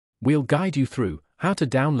We'll guide you through how to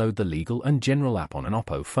download the Legal and General app on an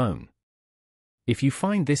Oppo phone. If you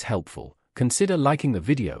find this helpful, consider liking the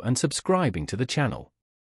video and subscribing to the channel.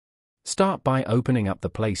 Start by opening up the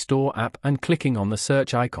Play Store app and clicking on the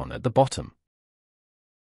search icon at the bottom.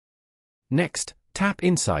 Next, tap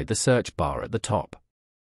inside the search bar at the top.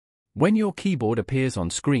 When your keyboard appears on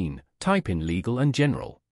screen, type in Legal and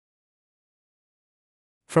General.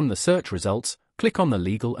 From the search results, click on the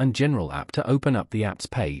Legal and General app to open up the app's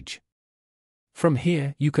page. From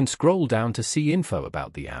here, you can scroll down to see info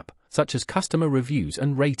about the app, such as customer reviews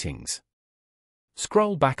and ratings.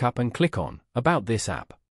 Scroll back up and click on About this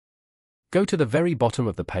app. Go to the very bottom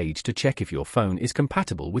of the page to check if your phone is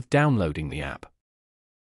compatible with downloading the app.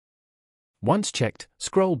 Once checked,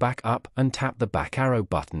 scroll back up and tap the back arrow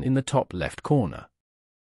button in the top left corner.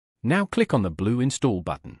 Now click on the blue Install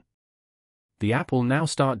button. The app will now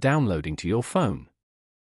start downloading to your phone.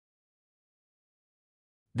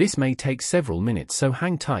 This may take several minutes, so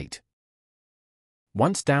hang tight.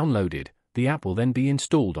 Once downloaded, the app will then be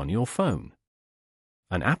installed on your phone.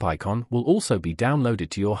 An app icon will also be downloaded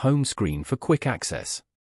to your home screen for quick access.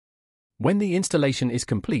 When the installation is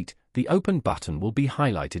complete, the Open button will be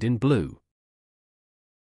highlighted in blue.